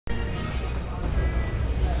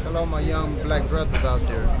Hello, my young black brothers out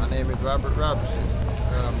there. My name is Robert Robertson.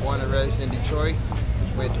 I'm born and raised in Detroit.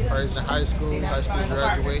 Went to Persian High School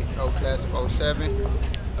graduate, class of '07.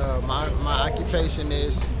 My occupation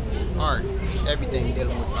is art, everything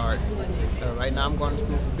dealing with art. Right now, I'm going to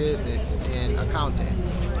school for business and accounting.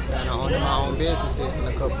 And I'm owning my own businesses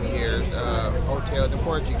in a couple of years, hotels and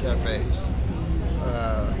poetry cafes.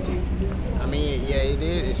 Uh, I mean, yeah, it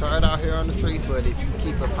is. It's hard out here on the street, but if you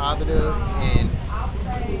keep a positive and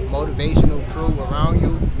motivational crew around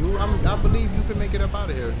you, I believe you can make it up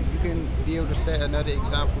out of here. You can be able to set another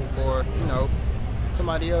example for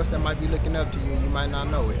somebody else that might be looking up to you. You might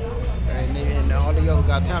not know it. And all the other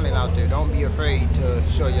got talent out there. Don't be afraid to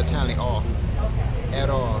show your talent off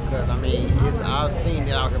at all. Cause I mean, I've seen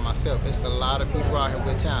it out here myself. It's a lot of people out here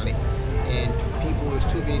with talent, and people is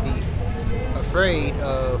too busy afraid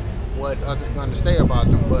of what others going to say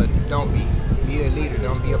about them. But don't be. Be a leader.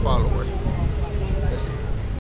 Don't be a follower.